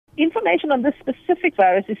information on this specific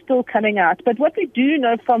virus is still coming out. But what we do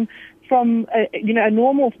know from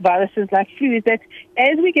normal viruses like flu is that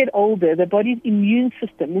as we get older, the body's immune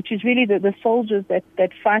system, which is really the soldiers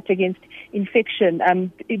that fight against infection,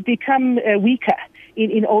 it become weaker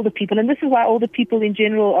in older people. And this is why older people in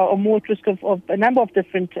general are more at risk of a number of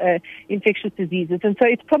different infectious diseases. And so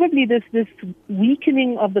it's probably this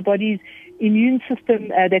weakening of the body's immune system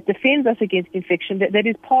that defends us against infection, that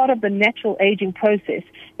is part of the natural aging process.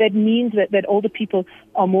 That means that older people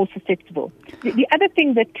are more susceptible. The other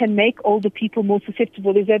thing that can make older people more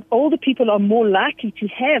susceptible is that older people are more likely to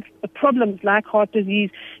have problems like heart disease,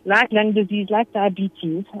 like lung disease, like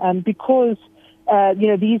diabetes, because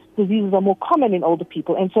these diseases are more common in older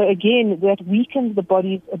people. And so again, that weakens the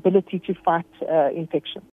body's ability to fight infection.